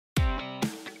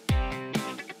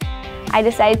I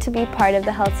decided to be part of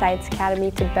the Health Science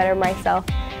Academy to better myself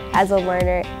as a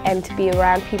learner and to be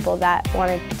around people that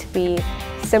wanted to be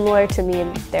similar to me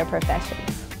in their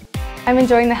professions. I'm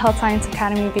enjoying the Health Science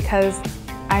Academy because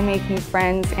I make new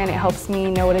friends and it helps me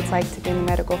know what it's like to be in the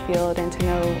medical field and to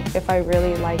know if I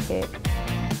really like it.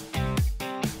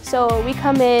 So we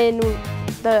come in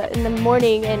the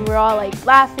morning and we're all like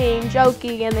laughing,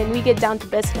 joking, and then we get down to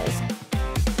business.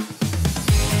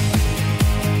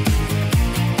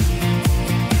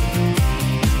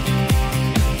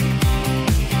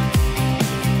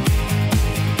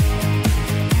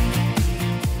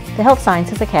 The Health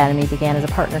Sciences Academy began as a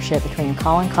partnership between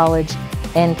Collin College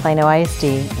and Plano ISD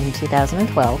in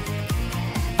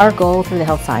 2012. Our goal through the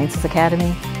Health Sciences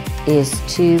Academy is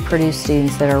to produce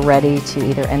students that are ready to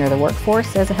either enter the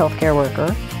workforce as a healthcare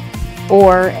worker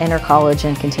or enter college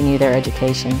and continue their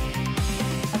education.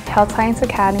 Health Science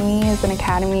Academy is an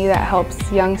academy that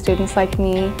helps young students like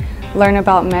me learn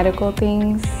about medical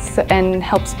things and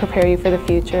helps prepare you for the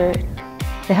future.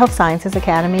 The Health Sciences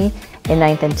Academy in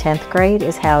 9th and 10th grade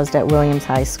is housed at Williams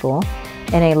High School,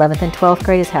 and 11th and 12th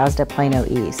grade is housed at Plano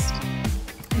East.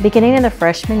 Beginning in the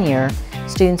freshman year,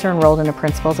 students are enrolled in a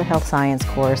Principles of Health Science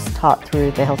course taught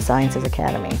through the Health Sciences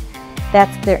Academy.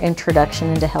 That's their introduction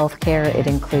into healthcare. It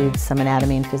includes some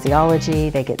anatomy and physiology.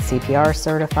 They get CPR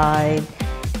certified.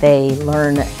 They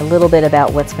learn a little bit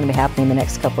about what's going to be happening in the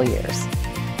next couple years.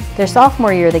 Their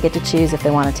sophomore year, they get to choose if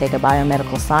they want to take a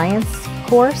biomedical science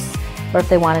course or if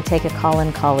they want to take a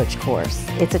Collin College course.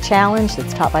 It's a challenge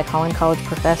that's taught by Collin College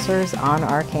professors on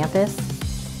our campus.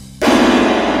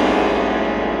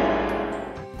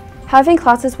 Having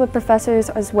classes with professors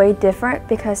is way different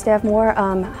because they have more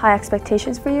high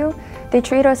expectations for you. They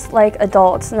treat us like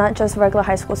adults, not just regular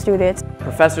high school students.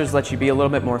 Professors let you be a little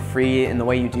bit more free in the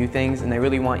way you do things, and they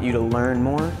really want you to learn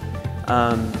more,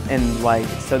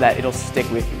 so that it'll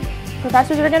stick with you.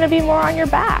 Professors are going to be more on your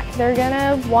back. They're going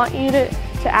to want you to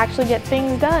actually get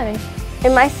things done.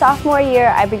 In my sophomore year,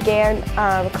 I began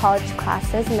college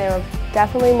classes, and they were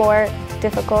definitely more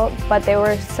difficult, but they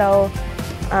were so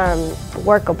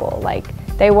workable. Like,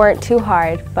 they weren't too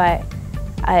hard, but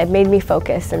it made me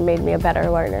focus and made me a better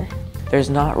learner. There's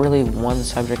not really one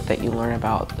subject that you learn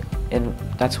about, and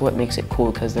that's what makes it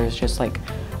cool, because there's just like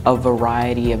a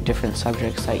variety of different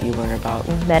subjects that you learn about.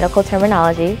 Medical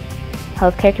terminology,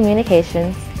 healthcare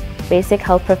communications, basic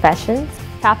health professions,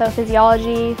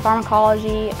 pathophysiology,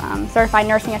 pharmacology, certified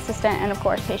nursing assistant, and of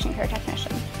course patient care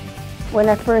technician. When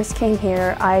I first came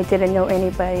here, I didn't know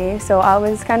anybody, so I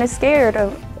was kind of scared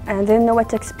and didn't know what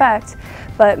to expect.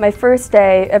 But my first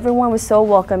day, everyone was so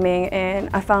welcoming and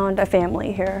I found a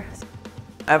family here.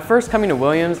 At first coming to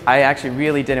Williams, I actually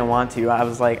really didn't want to. I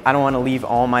was like, I don't want to leave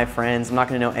all my friends. I'm not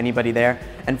going to know anybody there.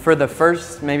 And for the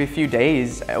first maybe few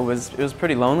days, it was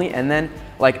pretty lonely. And then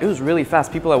it was really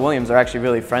fast. People at Williams are actually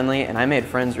really friendly, and I made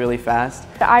friends really fast.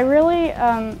 I really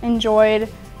enjoyed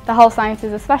the health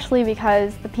sciences, especially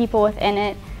because the people within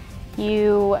it,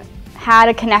 you had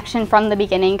a connection from the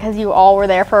beginning because you all were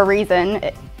there for a reason.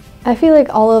 I feel like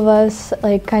all of us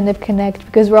kind of connect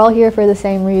because we're all here for the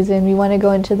same reason. We want to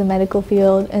go into the medical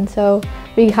field, and so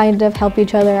we kind of help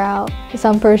each other out.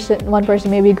 One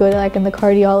person may be good in the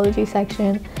cardiology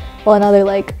section, while another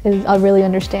really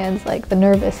understands the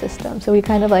nervous system. So we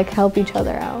kind of help each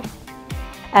other out.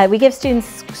 We give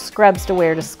students scrubs to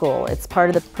wear to school. It's part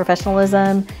of the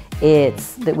professionalism.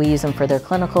 It's that we use them for their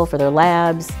clinical, for their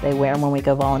labs. They wear them when we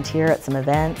go volunteer at some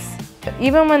events.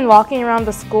 Even when walking around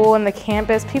the school and the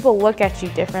campus, people look at you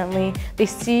differently. They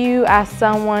see you as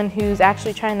someone who's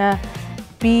actually trying to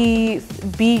be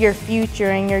your future,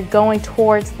 and you're going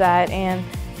towards that, and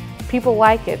people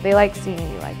like it. They like seeing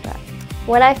you like that.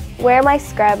 When I wear my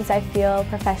scrubs, I feel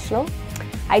professional.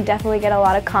 I definitely get a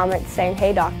lot of comments saying,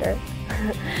 "Hey, doctor,"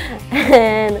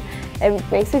 and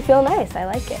it makes me feel nice. I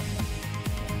like it.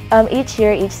 Each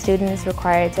year, each student is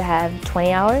required to have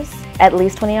 20 hours, at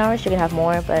least 20 hours. You can have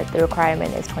more, but the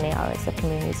requirement is 20 hours of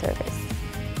community service.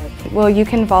 Well, you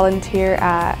can volunteer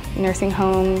at nursing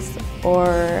homes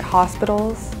or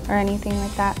hospitals or anything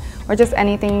like that, or just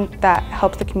anything that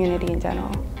helps the community in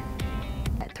general.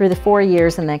 Through the 4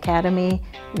 years in the academy,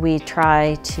 we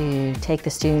try to take the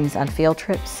students on field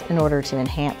trips in order to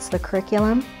enhance the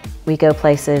curriculum. We go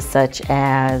places such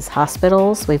as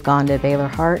hospitals. We've gone to Baylor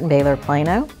Heart and Baylor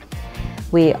Plano.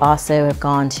 We also have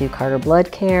gone to Carter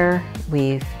Blood Care.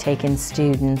 We've taken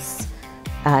students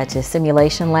to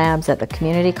simulation labs at the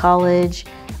community college.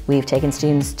 We've taken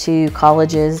students to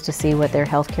colleges to see what their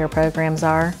healthcare programs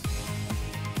are.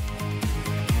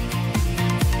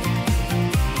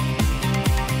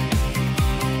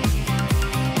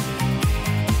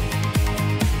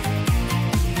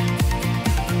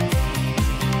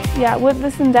 Yeah, with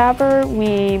this endeavor,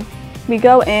 we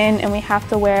go in and we have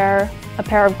to wear a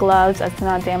pair of gloves as to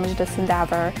not damage this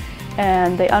endeavor.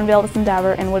 And they unveil this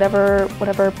endeavor, and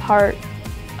whatever part,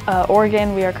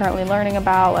 organ we are currently learning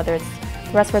about, whether it's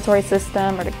the respiratory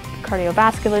system or the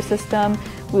cardiovascular system,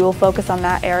 we will focus on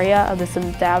that area of this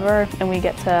endeavor, and we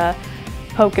get to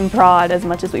poke and prod as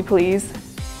much as we please.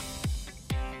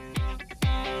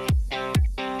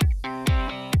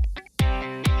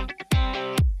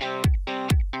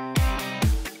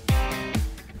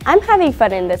 I'm having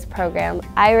fun in this program.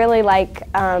 I really like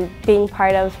being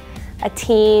part of a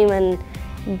team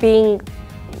and being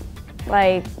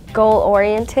like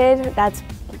goal-oriented. That's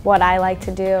what I like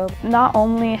to do. Not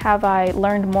only have I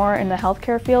learned more in the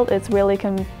healthcare field, it's really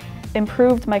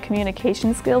improved my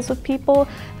communication skills with people,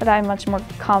 that I'm much more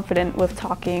confident with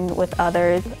talking with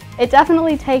others. It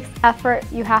definitely takes effort.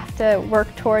 You have to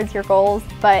work towards your goals,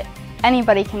 but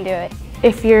anybody can do it.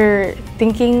 If you're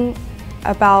thinking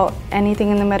about anything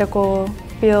in the medical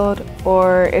field,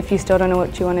 or if you still don't know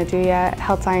what you want to do yet,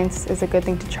 health science is a good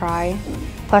thing to try.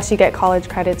 Plus you get college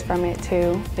credits from it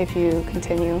too if you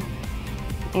continue,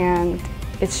 and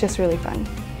it's just really fun.